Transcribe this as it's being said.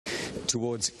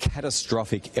towards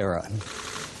catastrophic error.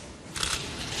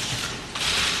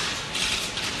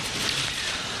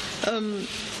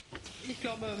 Ich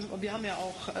glaube, wir haben ja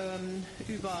auch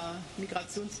über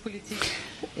Migrationspolitik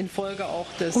infolge auch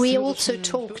des We also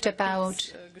talked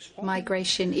about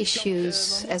migration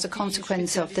issues as a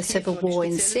consequence of the civil war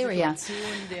in Syria.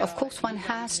 Of course, one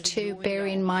has to bear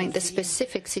in mind the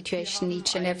specific situation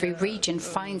each and every region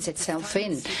finds itself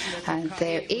in. And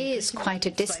there is quite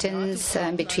a distance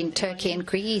between Turkey and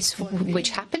Greece, which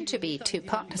happen to be two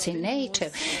partners in NATO.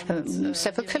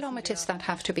 Several kilometers that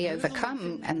have to be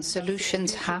overcome, and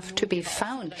solutions have to be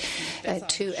found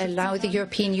to allow the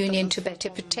European Union to better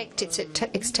protect its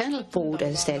external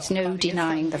borders. There's no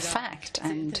denying the fact.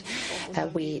 And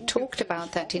we talked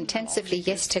about that intensively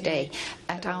yesterday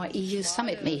at our EU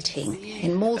summit meeting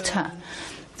in Malta.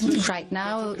 Right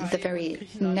now, the very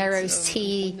narrow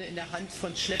sea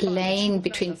lane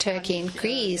between Turkey and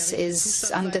Greece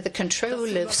is under the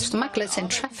control of smugglers and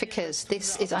traffickers.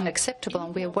 This is unacceptable,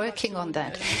 and we're working on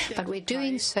that. But we're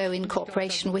doing so in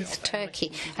cooperation with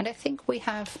Turkey, and I think we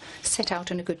have set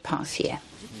out on a good path here.